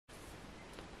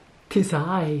'Tis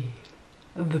I,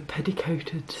 the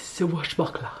petticoated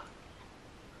swashbuckler.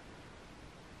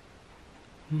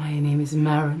 My name is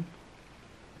Marin,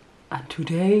 and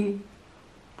today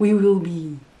we will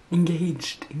be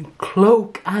engaged in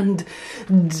cloak and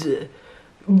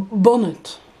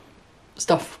bonnet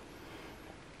stuff.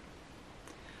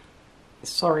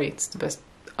 Sorry, it's the best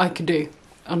I could do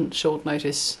on short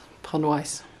notice,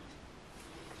 pun-wise.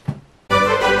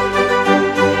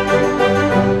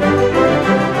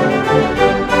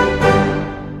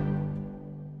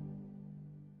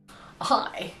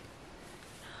 Hi,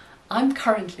 I'm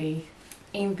currently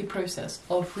in the process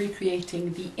of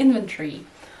recreating the inventory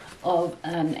of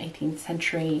an 18th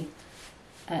century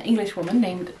Englishwoman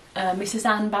named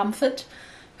Mrs. Bamford,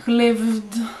 who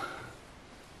lived,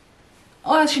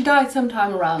 well, she died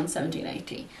sometime around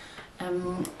 1780,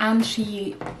 and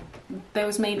there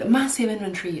was made a massive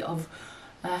inventory of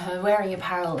her wearing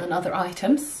apparel and other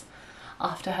items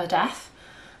after her death,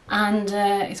 and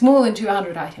it's more than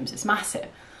 200 items, it's massive.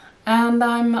 And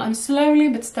I'm slowly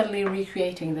but steadily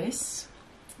recreating this,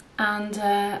 and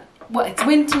well, it's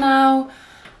winter now,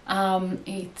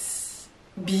 it's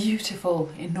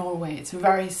beautiful in Norway, it's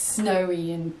very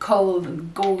snowy and cold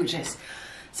and gorgeous,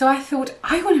 so I thought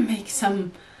I want to make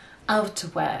some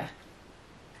outerwear,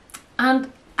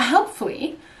 and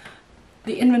hopefully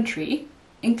the inventory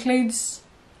includes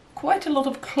quite a lot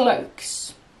of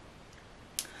cloaks.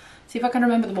 See if I can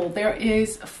remember them all.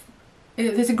 There's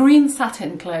a green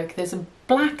satin cloak, there's a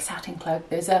black satin cloak,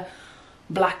 there's a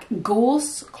black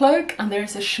gauze cloak, and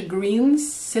there's a shagreen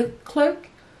silk cloak,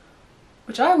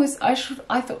 which I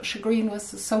thought shagreen was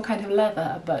some kind of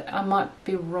leather, but I might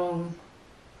be wrong.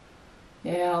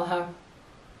 Yeah, I'll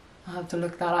have to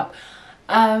look that up.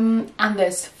 And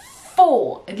there's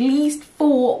at least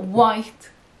four white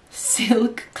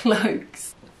silk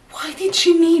cloaks. Why did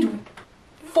she need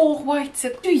 4 white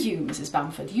silk? Do you, Mrs.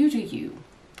 Bamford? You do you.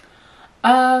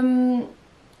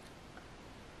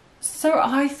 So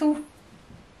I thought,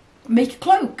 make a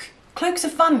cloak. Cloaks are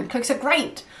fun, cloaks are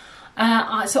great.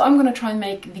 So I'm going to try and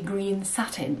make the green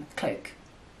satin cloak.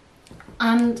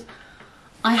 And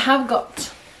I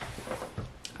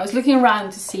was looking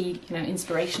around to see,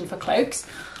 inspiration for cloaks.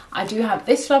 I do have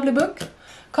this lovely book,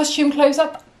 Costume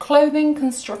Close-Up, Clothing,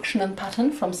 Construction and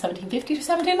Pattern from 1750 to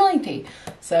 1790.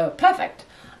 So perfect.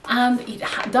 And it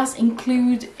does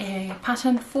include a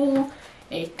pattern for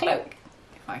a cloak,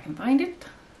 if I can find it.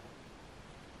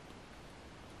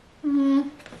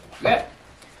 Yeah.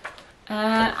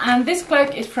 And this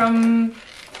cloak is from,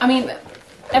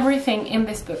 everything in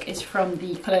this book is from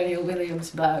the Colonial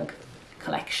Williamsburg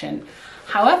collection.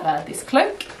 However, this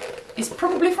cloak is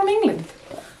probably from England,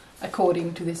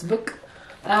 according to this book.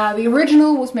 The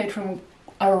original was made from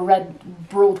a red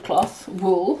broadcloth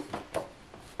wool,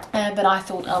 but I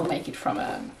thought I'll make it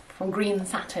from green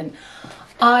satin.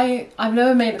 I've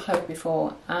never made a cloak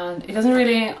before, and it doesn't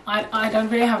really, I don't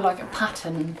really have like a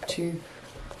pattern to,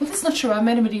 well, that's not true, I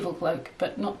made a medieval cloak,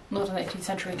 but not an 18th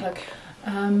century cloak.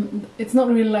 It's not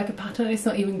really like a pattern, it's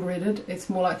not even gridded, it's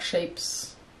more like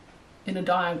shapes in a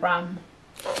diagram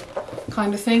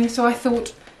kind of thing. So I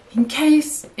thought, in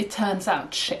case it turns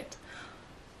out shit,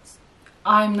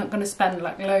 I'm not going to spend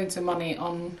like loads of money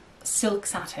on silk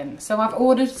satin. So I've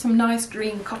ordered some nice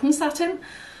green cotton satin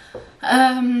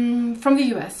from the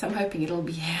US. I'm hoping it'll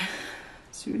be here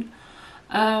soon.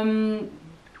 And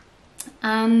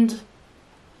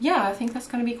yeah, I think that's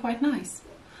going to be quite nice.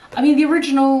 The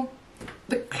original,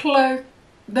 the cloak,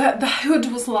 the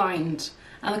hood was lined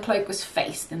and the cloak was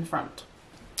faced in front.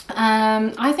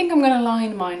 I think I'm going to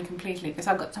line mine completely because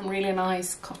I've got some really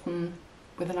nice cotton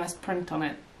with a nice print on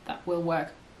it that will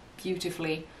work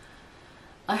beautifully.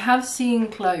 I have seen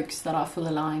cloaks that are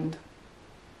fully lined.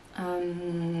 At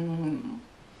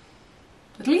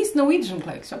least Norwegian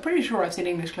cloaks. I'm pretty sure I've seen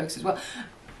English cloaks as well.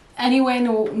 Anyway,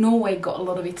 Norway got a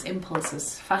lot of its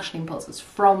impulses, fashion impulses,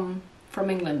 from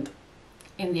England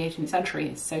in the 18th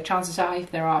century. So chances are, if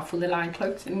there are fully lined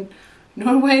cloaks in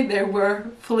Norway, there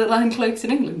were fully lined cloaks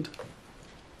in England.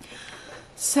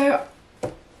 So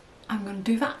I'm going to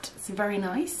do that. It's very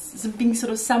nice. It's a big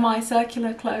sort of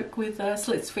semi-circular cloak with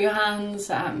slits for your hands.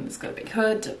 It's got a big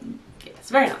hood. Yeah, it's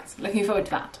very nice. Looking forward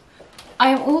to that. I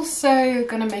am also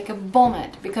going to make a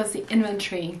bonnet because the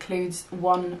inventory includes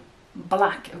one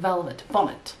black velvet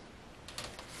bonnet.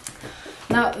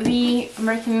 Now, the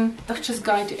American Duchess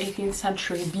Guide to 18th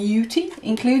Century Beauty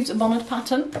includes a bonnet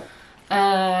pattern.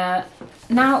 Now,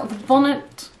 the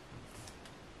bonnet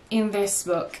in this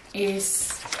book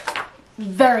is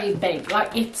very big,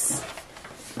 like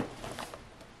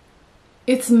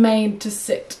it's made to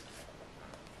sit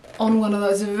on one of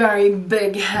those very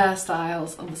big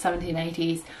hairstyles of the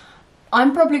 1780s.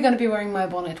 I'm probably going to be wearing my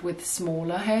bonnet with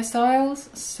smaller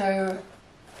hairstyles, so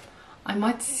I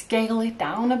might scale it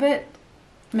down a bit,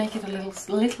 make it a little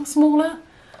smaller,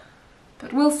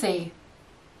 but we'll see.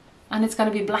 And it's going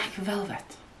to be black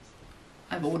velvet.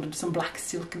 I've ordered some black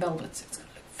silk velvet, so it's going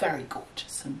to look very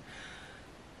gorgeous and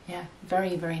yeah,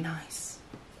 very, very nice.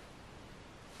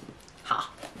 Ha!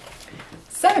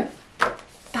 So,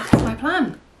 that's my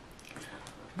plan.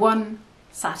 One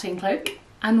satin cloak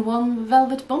and one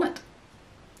velvet bonnet.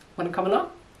 Want to come along?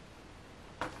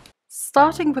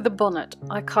 Starting with the bonnet,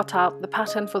 I cut out the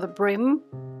pattern for the brim,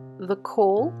 the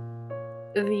caul,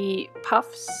 the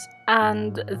puffs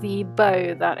and the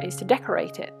bow that is to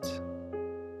decorate it.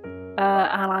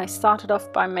 And I started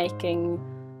off by making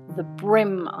the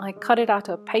brim. I cut it out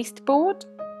of pasteboard,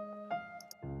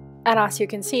 and as you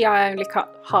can see I only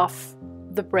cut half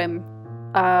the brim.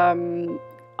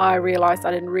 I realised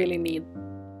I didn't really need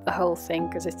the whole thing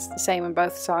because it's the same on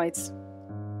both sides.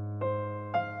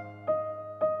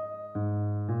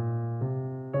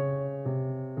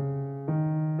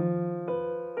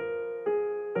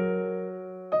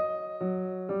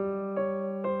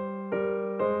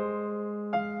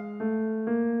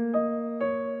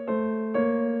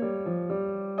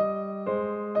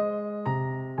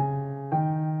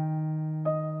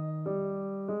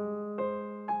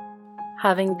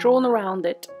 Having drawn around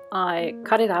it, I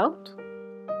cut it out.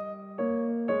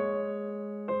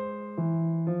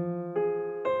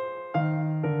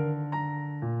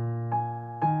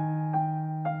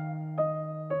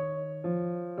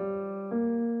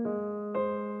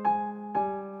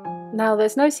 Now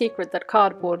there's no secret that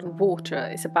cardboard and water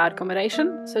is a bad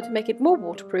combination, so to make it more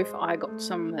waterproof I got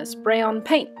some spray-on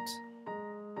paint.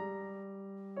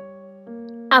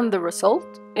 And the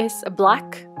result is a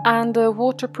black and a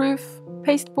waterproof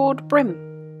pasteboard brim.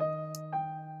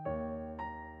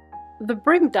 The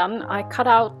brim done, I cut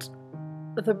out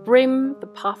the brim, the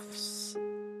puffs,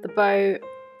 the bow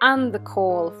and the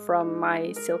caul from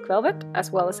my silk velvet, as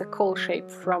well as a caul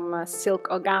shape from silk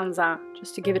organza,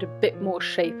 just to give it a bit more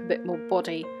shape, a bit more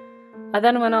body. I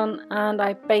then went on and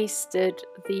I basted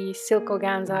the silk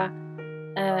organza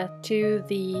to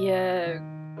the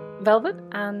velvet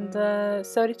and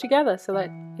sewed it together so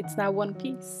that it's now one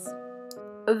piece.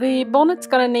 The bonnet's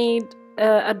gonna need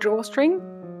a drawstring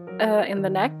in the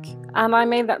neck, and I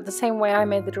made that the same way I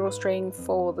made the drawstring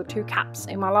for the two caps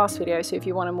in my last video, so if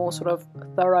you want a more sort of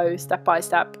thorough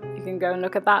step-by-step you can go and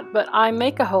look at that. But I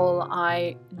make a hole,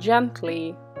 I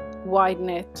gently widen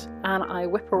it and I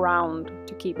whip around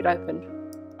to keep it open.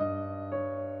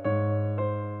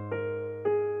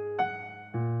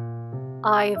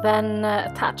 I then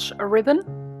attach a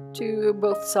ribbon to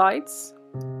both sides,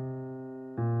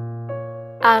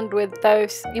 and with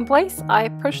those in place I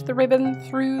push the ribbon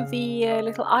through the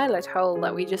little eyelet hole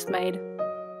that we just made.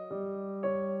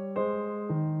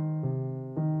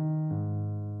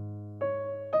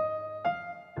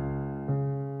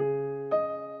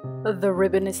 The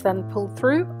ribbon is then pulled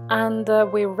through and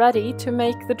we're ready to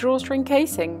make the drawstring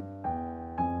casing.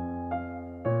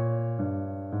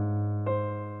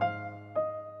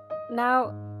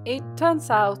 Now, it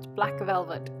turns out black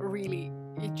velvet really,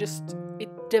 it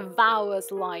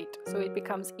devours light, so it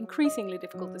becomes increasingly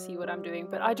difficult to see what I'm doing,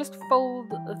 but I just fold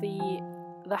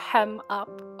the hem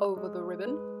up over the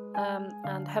ribbon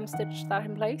and hem stitch that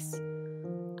in place,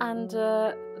 and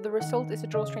the result is a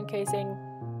drawstring casing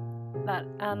that,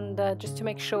 and just to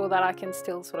make sure that I can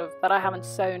still that I haven't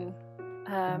sewn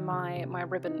my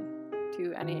ribbon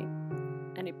to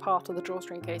any part of the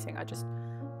drawstring casing, I just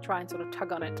try and sort of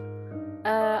tug on it.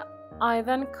 I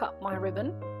then cut my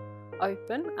ribbon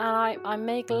open and I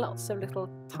make lots of little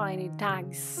tiny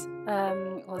tags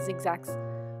or zigzags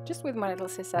just with my little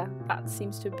scissor. That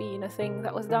seems to be a thing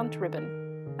that was done to ribbon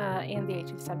in the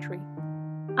 18th century.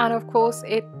 And of course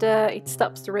it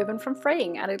stops the ribbon from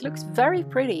fraying and it looks very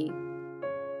pretty.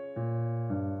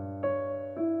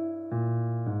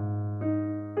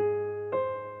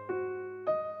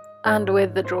 And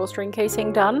with the drawstring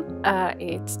casing done,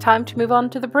 it's time to move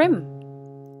on to the brim.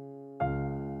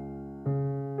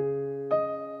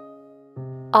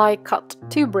 I cut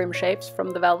two brim shapes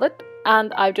from the velvet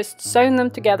and I've just sewn them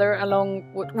together along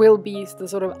what will be the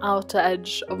sort of outer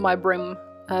edge of my brim,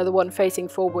 the one facing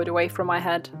forward away from my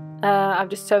head. I've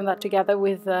just sewn that together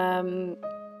with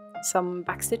some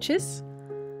back stitches,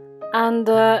 and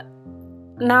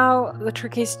now the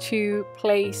trick is to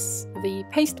place the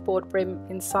pasteboard brim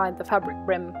inside the fabric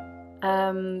brim,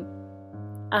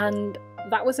 and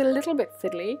that was a little bit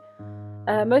fiddly,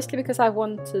 mostly because I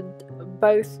wanted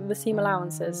both the seam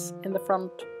allowances in the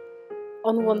front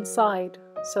on one side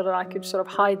so that I could sort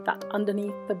of hide that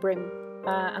underneath the brim.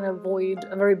 and avoid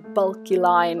a very bulky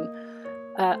line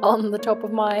on the top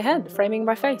of my head, framing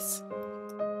my face.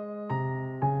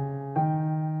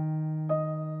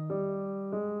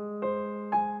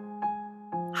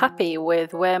 Happy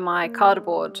with where my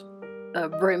cardboard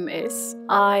brim is,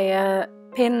 I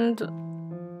pinned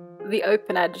the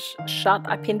open edge shut.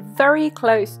 I pinned very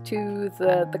close to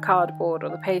the cardboard or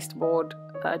the pasteboard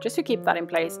just to keep that in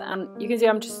place, and you can see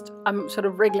I'm sort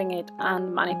of wriggling it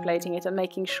and manipulating it and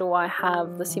making sure I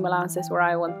have the seam allowances where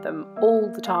I want them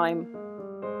all the time.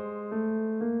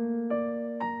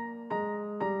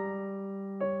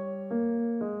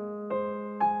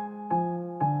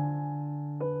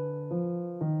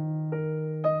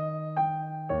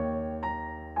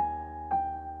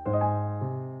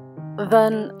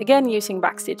 Then again, using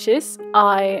back stitches,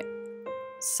 I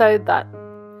sewed that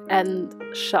end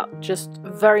shut just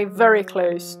very, very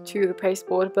close to the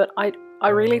pasteboard, but I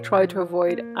really try to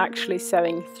avoid actually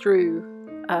sewing through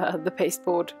the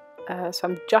pasteboard. So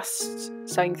I'm just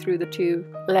sewing through the 2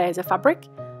 layers of fabric,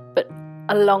 but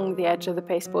along the edge of the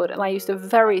pasteboard, and I used a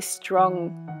very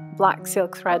strong black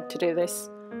silk thread to do this.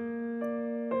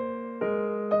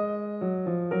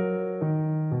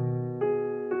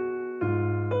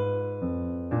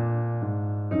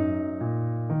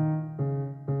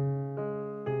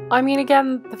 I mean,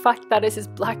 again, the fact that this is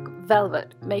black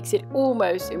velvet makes it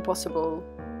almost impossible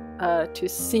to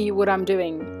see what I'm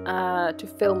doing, to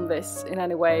film this in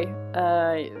any way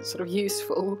sort of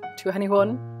useful to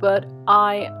anyone. But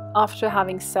after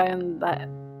having sewn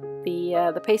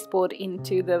the pasteboard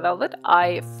into the velvet,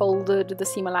 I folded the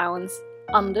seam allowance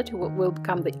under to what will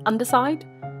become the underside.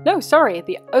 No, sorry,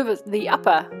 the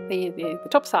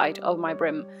top side of my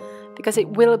brim, because it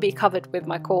will be covered with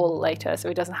my caul later, so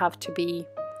it doesn't have to be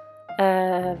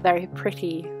very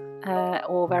pretty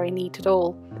or very neat at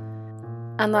all.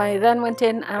 And I then went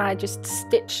in and I just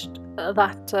stitched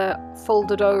that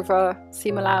folded over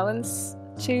seam allowance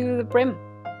to the brim.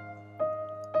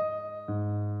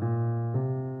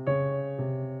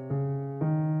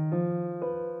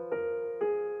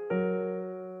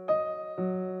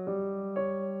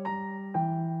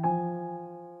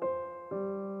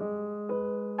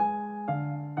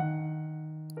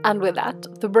 And with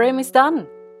that, the brim is done.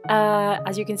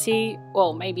 As you can see,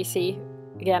 well, maybe see,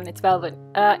 again, it's velvet.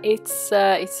 It's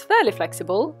fairly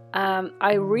flexible.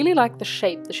 I really like the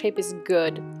shape. The shape is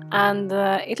good, and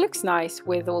it looks nice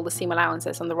with all the seam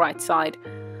allowances on the right side.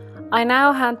 I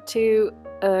now had to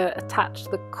attach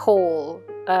the caul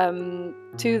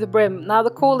to the brim. Now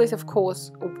the caul is of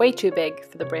course way too big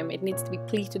for the brim. It needs to be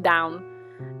pleated down.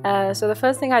 So the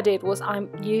first thing I did was I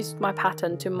used my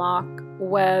pattern to mark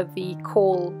where the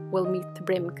caul will meet the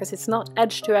brim, because it's not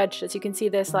edge to edge. As you can see,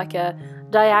 there's like a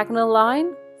diagonal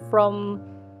line from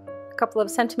a couple of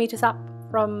centimeters up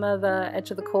from the edge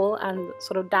of the caul and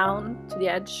sort of down to the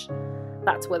edge.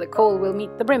 That's where the caul will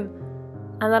meet the brim.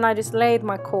 And then I just laid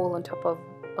my caul on top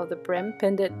of the brim,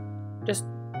 pinned it just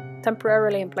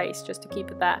temporarily in place just to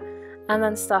keep it there, and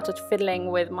then started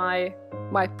fiddling with my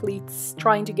pleats,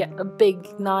 trying to get a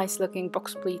big, nice looking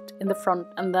box pleat in the front,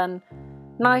 and then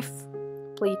knife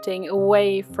pleating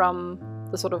away from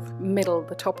the sort of middle,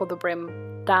 the top of the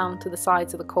brim, down to the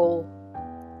sides of the caul.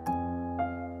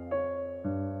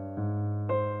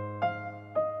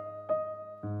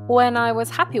 When I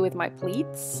was happy with my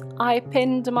pleats, I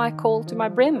pinned my caul to my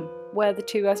brim, where the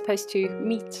two are supposed to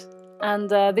meet.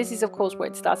 And this is of course where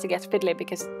it starts to get fiddly,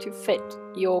 because to fit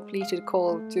your pleated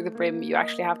caul to the brim, you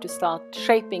actually have to start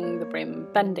shaping the brim,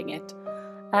 bending it,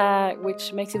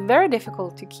 which makes it very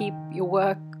difficult to keep your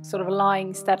work sort of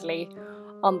lying steadily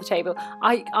on the table.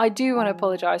 I do want to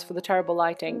apologize for the terrible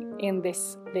lighting in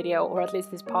this video, or at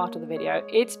least this part of the video.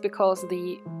 It's because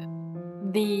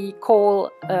the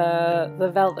caul,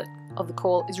 the velvet of the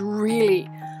caul is really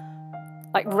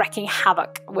like wrecking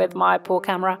havoc with my poor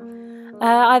camera.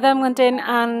 I then went in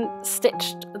and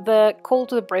stitched the caul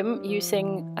to the brim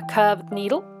using a curved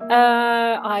needle.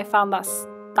 I found that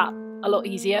a lot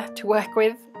easier to work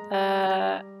with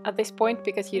at this point,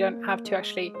 because you don't have to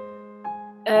actually,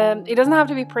 it doesn't have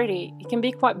to be pretty. It can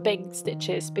be quite big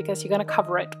stitches because you're going to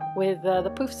cover it with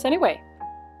the poofs anyway.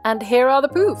 And here are the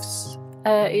poofs.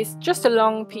 It's just a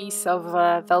long piece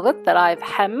of velvet that I've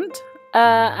hemmed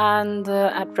and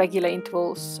at regular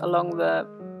intervals along the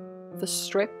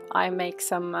strip I make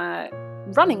some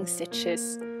running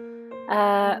stitches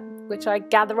which I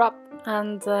gather up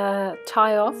and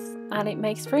tie off, and it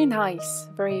makes very nice,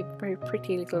 very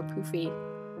pretty little poofy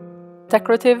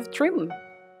decorative trim.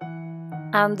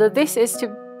 And this is to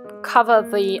cover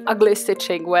the ugly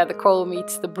stitching where the caul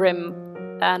meets the brim,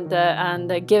 and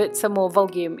give it some more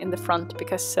volume in the front,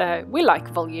 because we like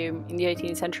volume in the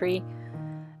 18th century.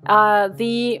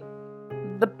 The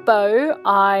bow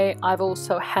I've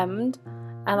also hemmed,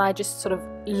 and I just sort of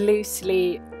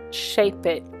loosely shape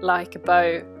it like a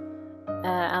bow,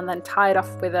 and then tie it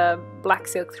off with a black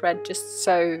silk thread just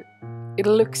so it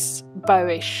looks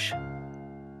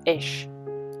bowish-ish.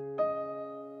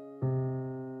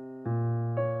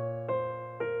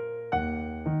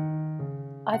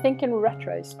 I think in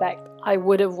retrospect I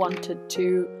would have wanted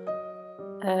to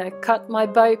cut my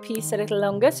bow piece a little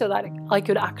longer so that I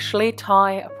could actually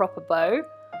tie a proper bow.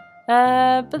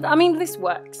 But I mean, this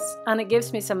works, and it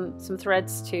gives me some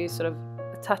threads to sort of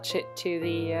attach it to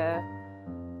the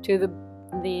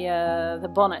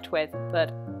bonnet with.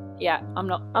 But yeah, I'm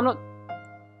not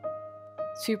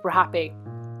super happy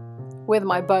with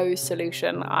my bow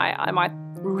solution. I might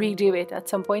redo it at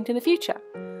some point in the future.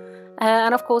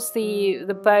 And of course, the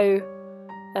bow,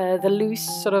 the loose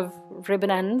sort of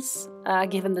ribbon ends are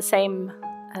given the same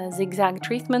zigzag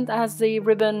treatment as the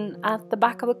ribbon at the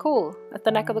back of the caul, at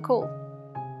the neck of the caul.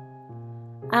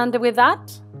 And with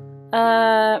that,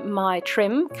 my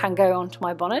trim can go onto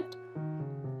my bonnet.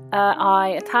 I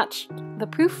attached the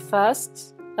poof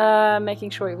first, making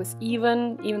sure it was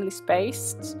evenly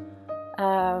spaced,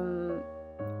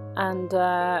 and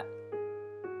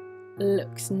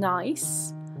looks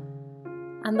nice.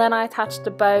 And then I attached the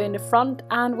bow in the front,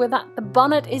 and with that the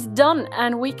bonnet is done,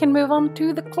 and we can move on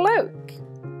to the cloak.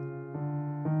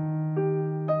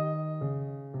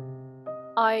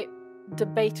 I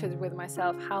debated with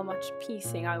myself how much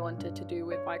piecing I wanted to do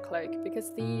with my cloak,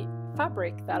 because the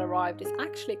fabric that arrived is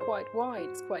actually quite wide,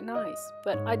 it's quite nice,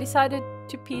 but I decided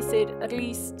to piece it at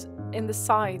least in the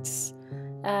sides,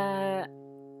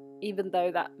 even though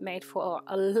that made for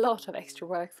a lot of extra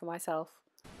work for myself.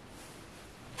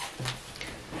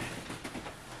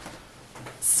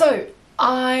 So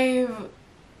I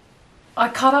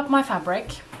cut up my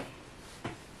fabric.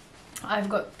 I've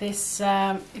got this,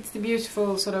 it's the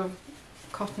beautiful sort of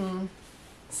cotton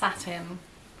satin,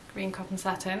 green cotton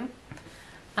satin.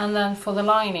 And then for the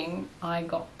lining I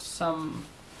got some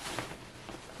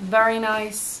very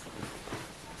nice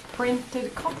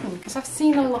printed cotton, because I've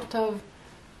seen a lot of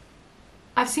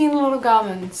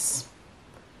garments,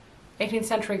 18th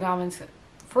century garments,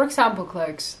 for example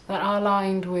cloaks, that are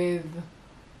lined with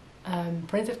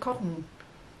printed cotton,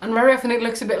 and very often it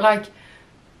looks a bit like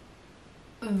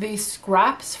the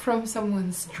scraps from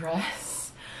someone's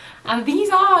dress. And these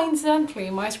are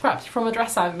incidentally my scraps from a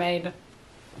dress I've made,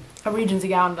 a Regency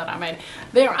gown that I made.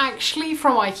 They're actually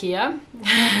from IKEA,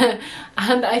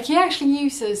 and IKEA actually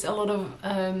uses a lot of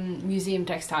museum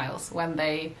textiles when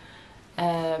they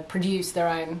produce their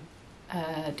own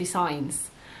designs.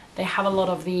 They have a lot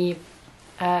of the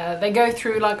they go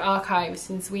through like archives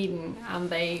in Sweden, and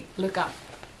they look up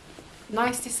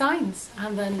nice designs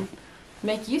and then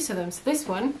make use of them. So this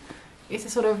one is a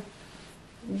sort of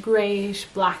greyish,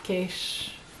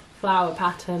 blackish flower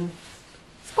pattern.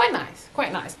 It's quite nice,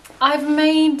 quite nice. I've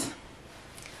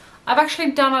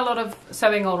actually done a lot of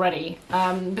sewing already,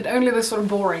 but only the sort of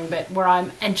boring bit where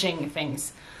I'm edging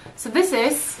things. So this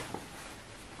is,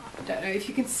 I don't know if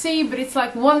you can see, but it's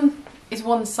like one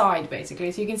side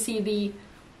basically. So you can see the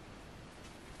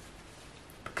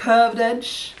curved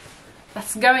edge.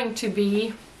 That's going to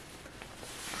be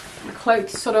the cloak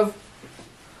sort of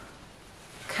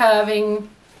curving,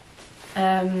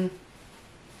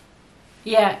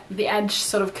 yeah, the edge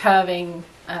sort of curving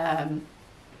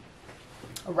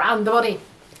around the body.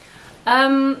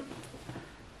 And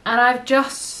I've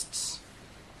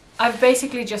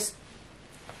basically just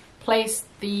placed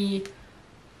the,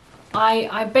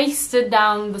 I basted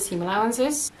down the seam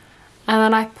allowances, and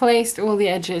then I placed all the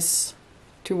edges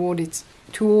towards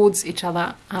each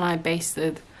other, and I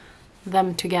basted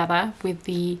them together with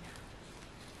the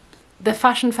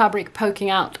fashion fabric poking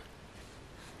out,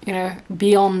 you know,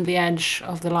 beyond the edge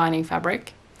of the lining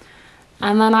fabric.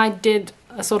 And then I did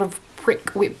a sort of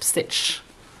prick whip stitch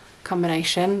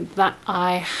combination that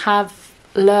I have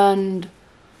learned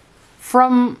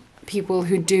from people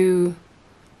who do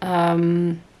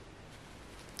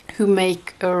who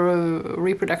make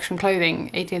reproduction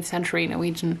clothing, 18th century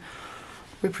Norwegian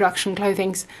reproduction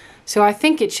clothings. So I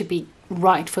think it should be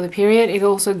right for the period. It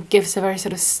also gives a very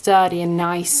sort of sturdy and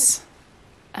nice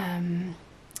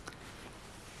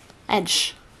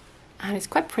edge, and it's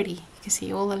quite pretty. You can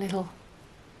see all the little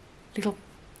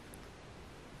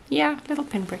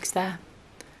pinpricks there.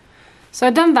 So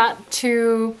I've done that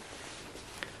to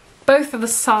both of the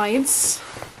sides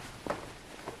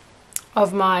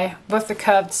of both the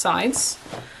curved sides.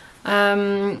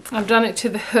 I've done it to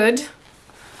the hood.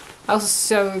 I also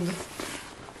sewed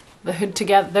the hood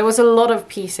together. There was a lot of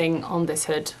piecing on this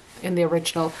hood. in the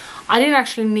original. I didn't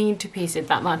actually need to piece it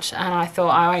that much, and I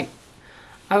thought I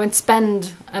won't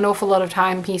spend an awful lot of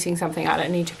time piecing something I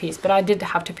don't need to piece, but I did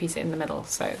have to piece it in the middle,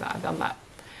 so I've done that.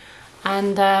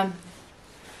 And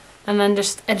then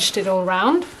just edged it all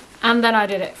around, and then I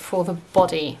did it for the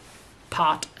body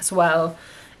part as well,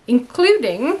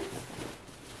 including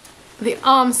the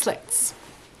arm slits.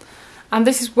 And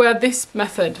this is where this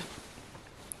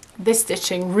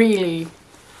stitching really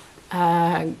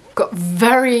got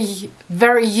very,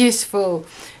 very useful,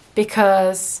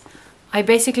 because I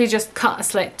basically just cut a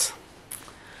slit,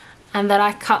 and then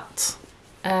I cut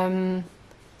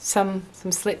some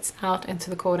slits out into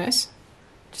the corners,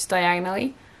 just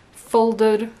diagonally,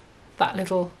 folded that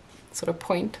little sort of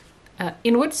point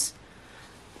inwards,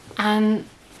 and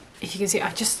if you can see,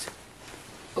 I just,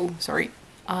 oh sorry,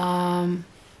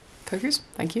 focus,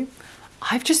 thank you.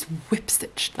 I've just whip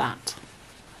stitched that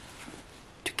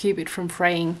to keep it from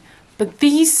fraying. But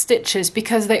these stitches,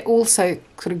 because they also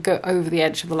sort of go over the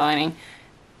edge of the lining,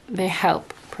 they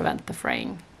help prevent the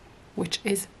fraying, which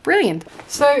is brilliant.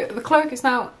 So the cloak is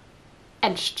now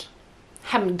edged,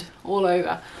 hemmed all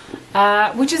over,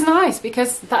 which is nice,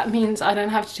 because that means I don't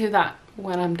have to do that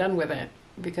when I'm done with it,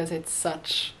 because it's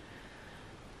such...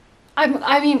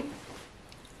 I mean,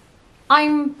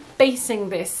 I'm basing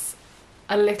this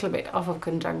a little bit off of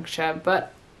conjuncture,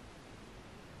 but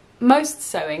most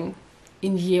sewing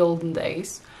in ye olden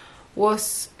days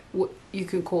was what you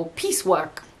could call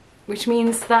piecework, which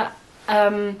means that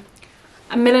a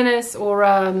milliner's or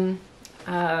a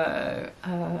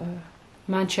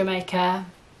mantua maker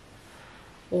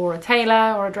or a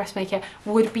tailor or a dressmaker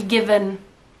would be given,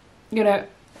 you know,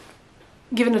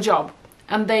 given a job,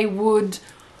 and they would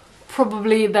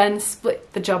probably then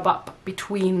split the job up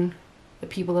between the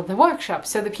people of the workshop.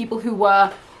 So the people who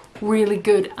were really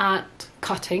good at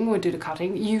cutting would do the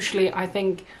cutting. Usually, I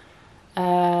think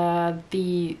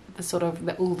the sort of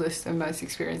the oldest and most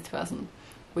experienced person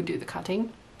would do the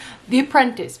cutting. The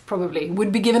apprentice probably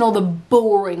would be given all the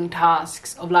boring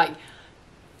tasks of like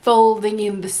folding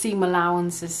in the seam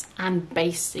allowances and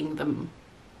basting them,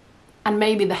 and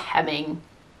maybe the hemming,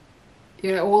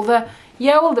 you know, all the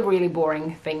really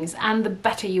boring things. And the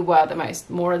better you were, the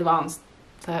more advanced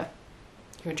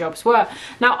your jobs were.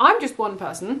 Now, I'm just one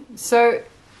person, so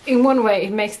in one way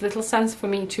it makes little sense for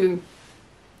me to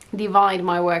divide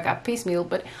my work up piecemeal,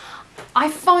 but I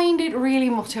find it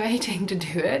really motivating to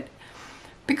do it,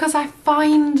 because I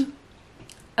find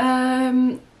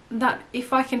that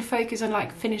if I can focus on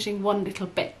like finishing one little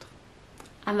bit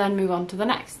and then move on to the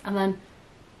next, and then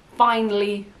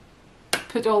finally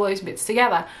put all those bits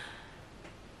together,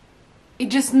 it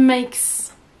just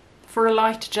makes for a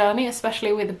light journey,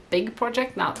 especially with a big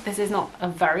project. Now, this is not a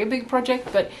very big project,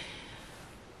 but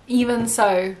even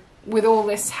so, with all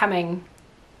this hemming,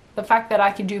 the fact that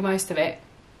I can do most of it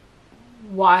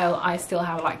while I still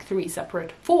have like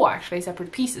four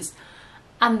separate pieces,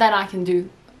 and then I can do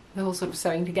the whole sort of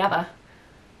sewing together,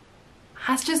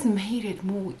 has just made it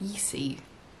more easy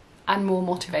and more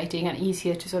motivating and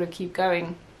easier to sort of keep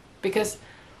going. Because,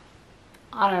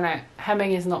 I don't know,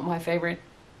 hemming is not my favourite.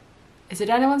 Is it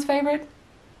anyone's favourite?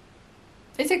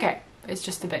 It's okay, it's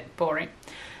just a bit boring.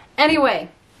 Anyway,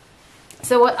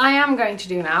 so what I am going to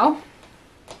do now,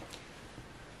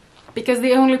 because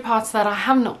the only parts that I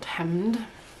have not hemmed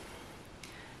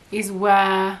is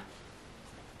where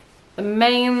the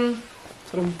main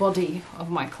sort of body of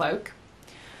my cloak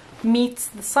meets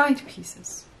the side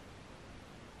pieces.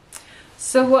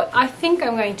 So what I think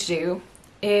I'm going to do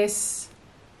is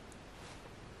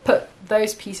put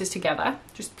those pieces together,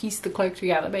 just piece the cloak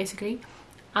together basically,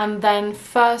 and then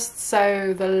first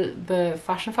sew the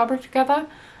fashion fabric together,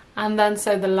 and then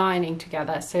sew the lining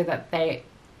together so that they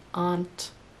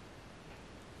aren't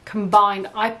combined.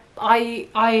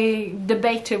 I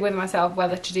debated with myself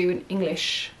whether to do an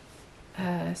English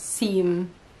seam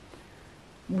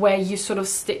where you sort of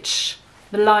stitch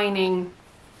the lining.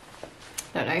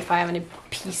 I don't know if I have any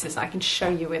pieces I can show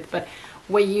you with, but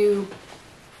where you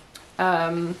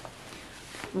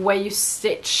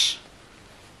stitch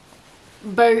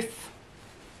both.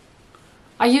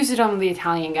 I use it on the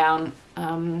Italian gown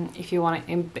if you want it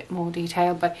in a bit more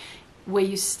detail, but where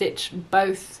you stitch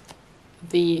both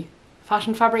the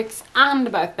fashion fabrics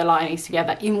and both the linings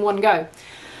together in one go.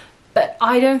 But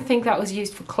I don't think that was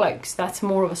used for cloaks. That's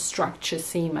more of a structure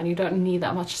seam, and you don't need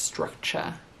that much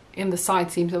structure in the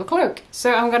side seams of a cloak.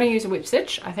 So I'm going to use a whip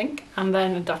stitch, I think, and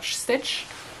then a Dutch stitch.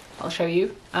 I'll show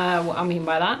you what I mean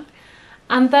by that.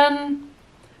 And then,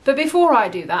 but before I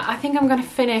do that, I think I'm going to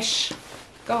finish.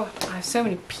 God, I have so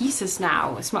many pieces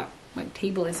now. My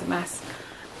table is a mess.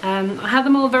 I had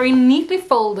them all very neatly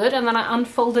folded, and then I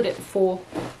unfolded it for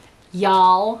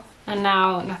y'all, and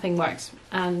now nothing works,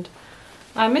 and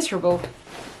I'm miserable.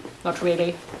 Not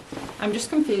really. I'm just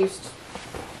confused.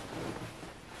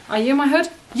 Are you my hood?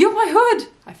 You're my hood!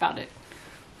 I found it.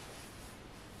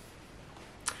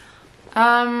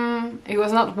 It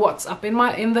was not what's up in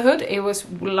the hood, it was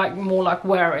like more like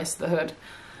where is the hood.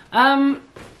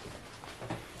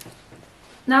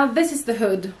 Now this is the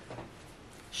hood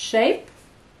shape.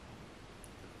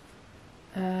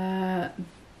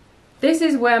 This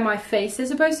is where my face is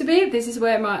supposed to be. This is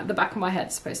where the back of my head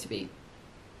is supposed to be.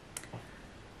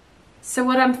 So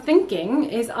what I'm thinking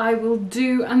is I will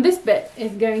do, and this bit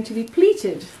is going to be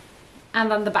pleated, and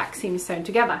then the back seam is sewn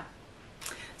together.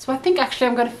 So I think actually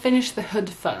I'm going to finish the hood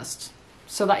first,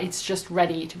 so that it's just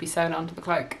ready to be sewn onto the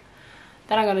cloak.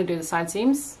 Then I'm going to do the side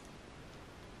seams,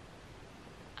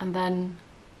 and then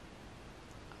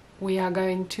we are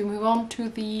going to move on to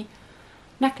the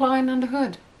neckline and the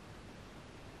hood.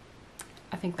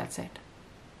 I think that's it.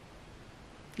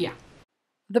 Yeah.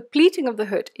 The pleating of the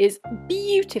hood is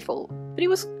beautiful, but it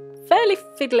was fairly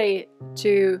fiddly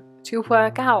to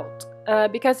work out,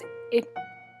 because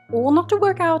or not to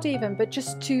work out even, but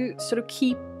just to sort of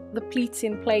keep the pleats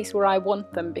in place where I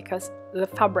want them, because the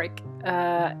fabric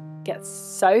gets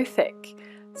so thick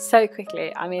so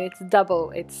quickly. I mean, it's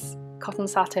double, it's cotton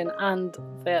satin and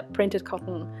the printed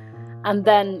cotton, and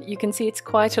then you can see it's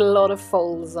quite a lot of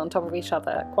folds on top of each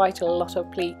other, quite a lot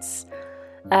of pleats,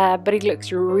 but it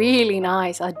looks really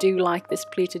nice. I do like this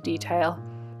pleated detail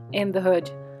in the hood,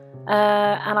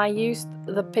 and I used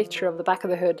the picture of the back of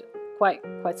the hood quite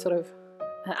sort of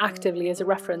actively as a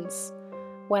reference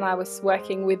when I was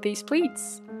working with these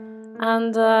pleats.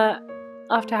 And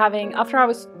after I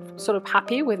was sort of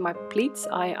happy with my pleats,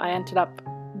 I ended up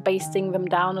basting them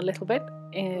down a little bit.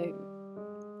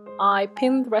 I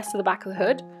pinned the rest of the back of the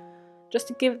hood just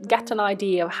to get an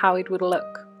idea of how it would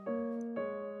look.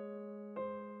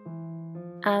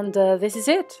 And this is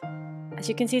it. As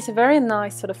you can see, it's a very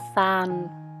nice sort of fan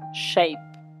shape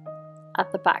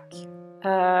at the back,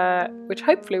 which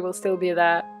hopefully will still be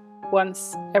there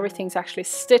once everything's actually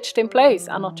stitched in place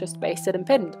and not just basted and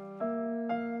pinned.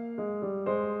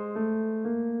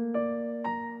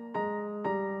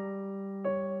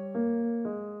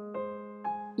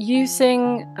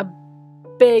 Using a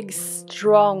big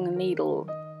strong needle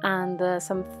and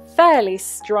some fairly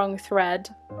strong thread,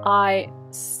 I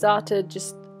started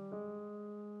just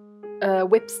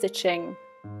whip stitching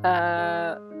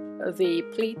the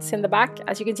pleats in the back.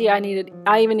 As you can see, I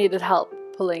even needed help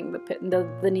pulling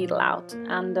the needle out,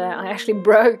 and I actually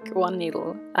broke one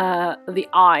needle. The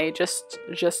eye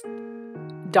just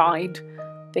died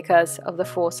because of the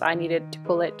force I needed to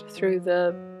pull it through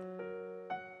the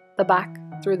back,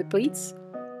 through the pleats.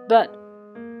 But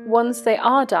once they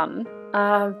are done,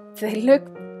 they look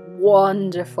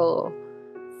wonderful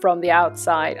from the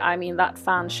outside. I mean, that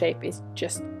fan shape is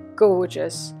just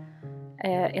gorgeous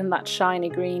in that shiny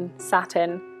green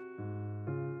satin.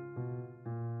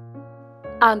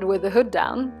 And with the hood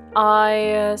down,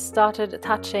 I started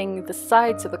attaching the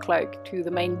sides of the cloak to the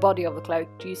main body of the cloak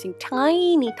using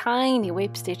tiny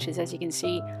whip stitches, as you can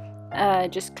see,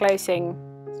 just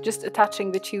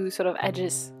attaching the two sort of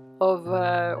edges of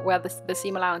where the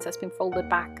seam allowance has been folded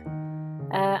back.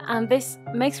 And this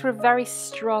makes for a very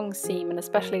strong seam, and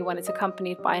especially when it's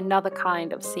accompanied by another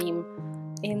kind of seam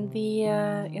in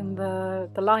the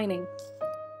lining.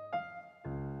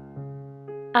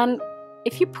 And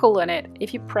if you pull on it,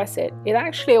 if you press it, it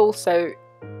actually also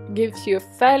gives you a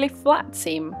fairly flat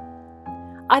seam.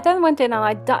 I then went in and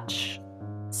I Dutch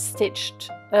stitched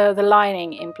the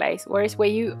lining in place, whereas where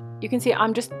you can see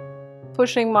I'm just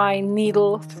pushing my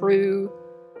needle through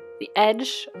the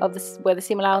edge of where the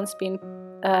seam allowance has been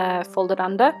folded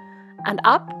under and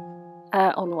up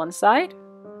on one side,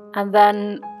 and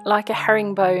then like a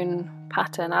herringbone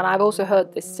pattern, and I've also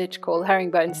heard this stitch called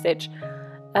herringbone stitch,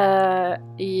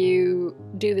 you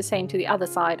do the same to the other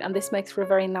side, and this makes for a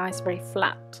very nice, very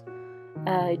flat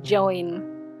join,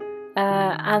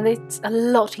 and it's a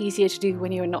lot easier to do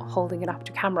when you're not holding it up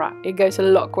to camera. It goes a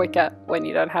lot quicker when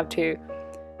you don't have to,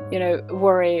 you know,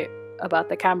 worry about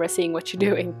the camera seeing what you're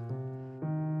doing.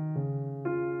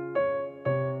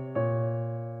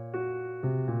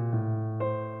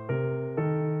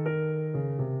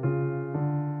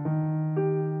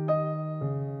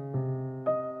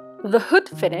 The hood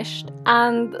finished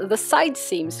and the side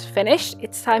seams finished.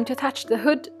 It's time to attach the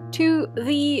hood to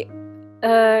the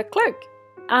cloak.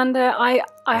 And I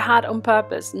had on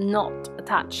purpose not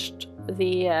attached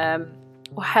the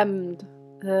or hemmed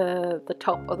the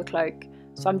top of the cloak.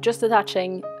 So I'm just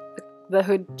attaching the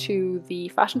hood to the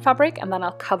fashion fabric, and then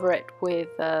I'll cover it with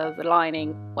the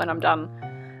lining when I'm done.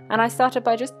 And I started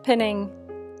by just pinning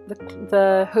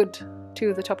the hood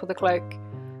to the top of the cloak,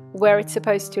 where it's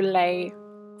supposed to lay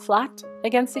flat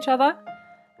against each other.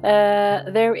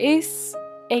 There is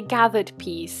a gathered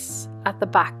piece at the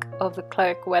back of the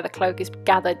cloak where the cloak is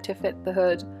gathered to fit the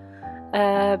hood,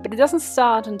 but it doesn't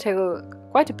start until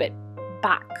quite a bit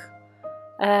back.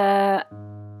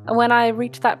 When I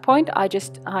reached that point,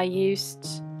 I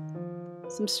used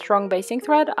some strong basting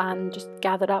thread and just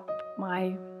gathered up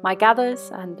my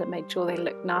gathers and made sure they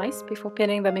looked nice before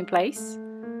pinning them in place.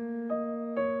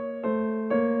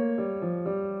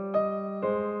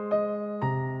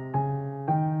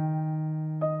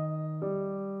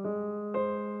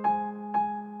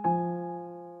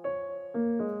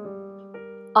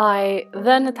 I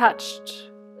then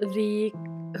attached the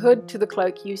hood to the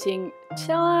cloak using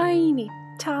tiny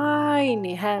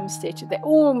hem stitches. They're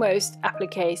almost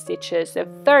applique stitches. They're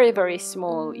very, very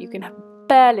small. You can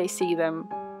barely see them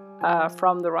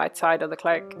from the right side of the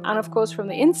cloak. And of course from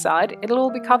the inside it'll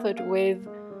all be covered with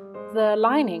the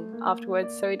lining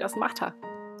afterwards, so it doesn't matter.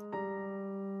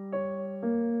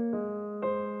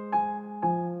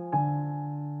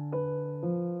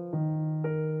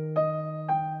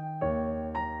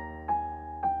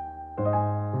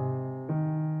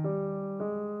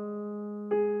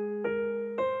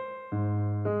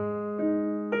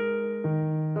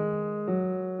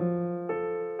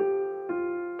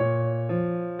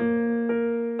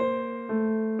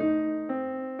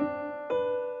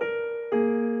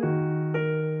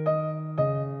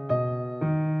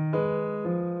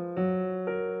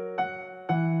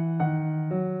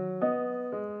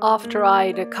 After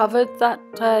I'd covered that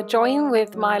join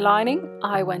with my lining,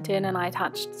 I went in and I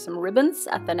attached some ribbons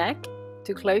at the neck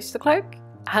to close the cloak,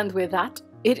 and with that,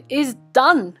 it is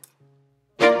done!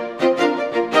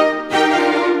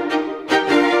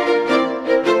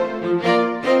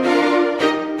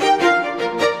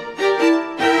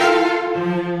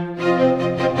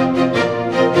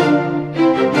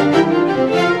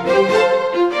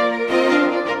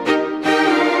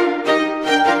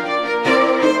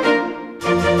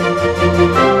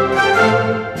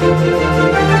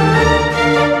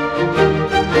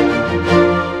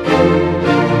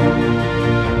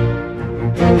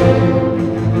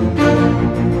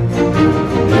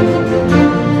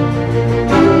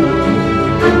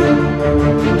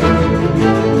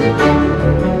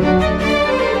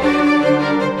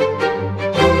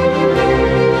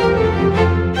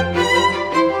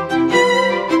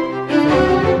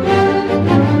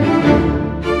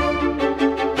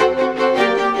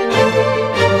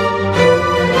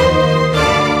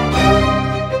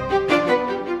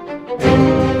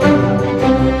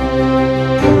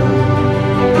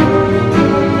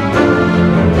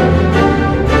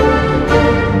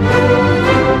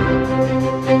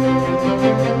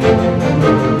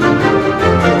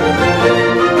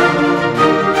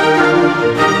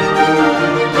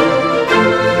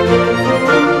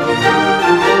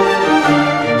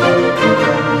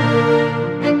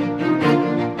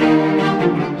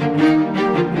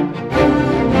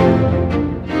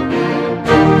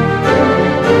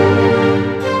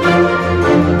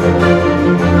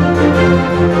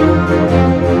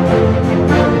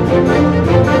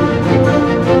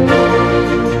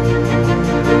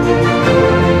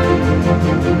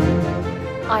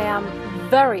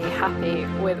 Very happy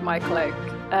with my cloak,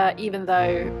 even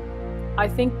though I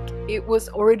think it was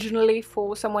originally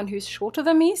for someone who's shorter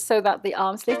than me, so that the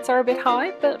arm slits are a bit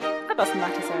high, but that doesn't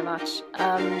matter so much.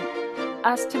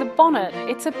 As to the bonnet,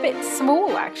 it's a bit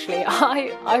small actually.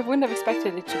 I wouldn't have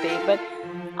expected it to be, but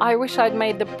I wish I'd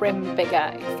made the brim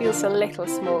bigger. It feels a little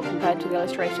small compared to the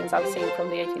illustrations I've seen from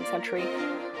the 18th century.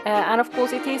 And of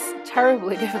course it is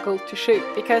terribly difficult to shoot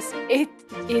because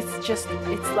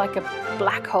it's like a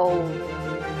black hole.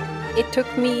 It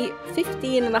took me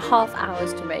 15.5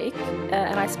 hours to make,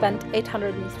 and I spent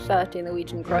 830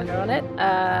 Norwegian kroner on it.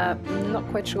 Not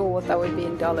quite sure what that would be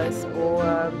in dollars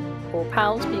or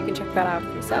pounds, but you can check that out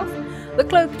for yourself. The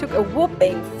cloak took a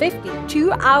whopping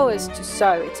 52 hours to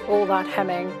sew. It's all that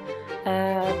hemming,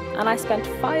 and I spent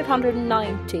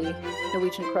 590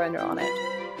 Norwegian kroner on it.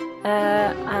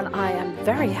 And I am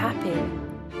very happy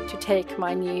to take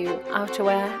my new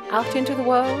outerwear out into the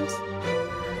world.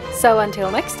 So until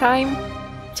next time,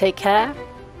 take care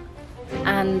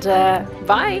and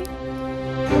bye!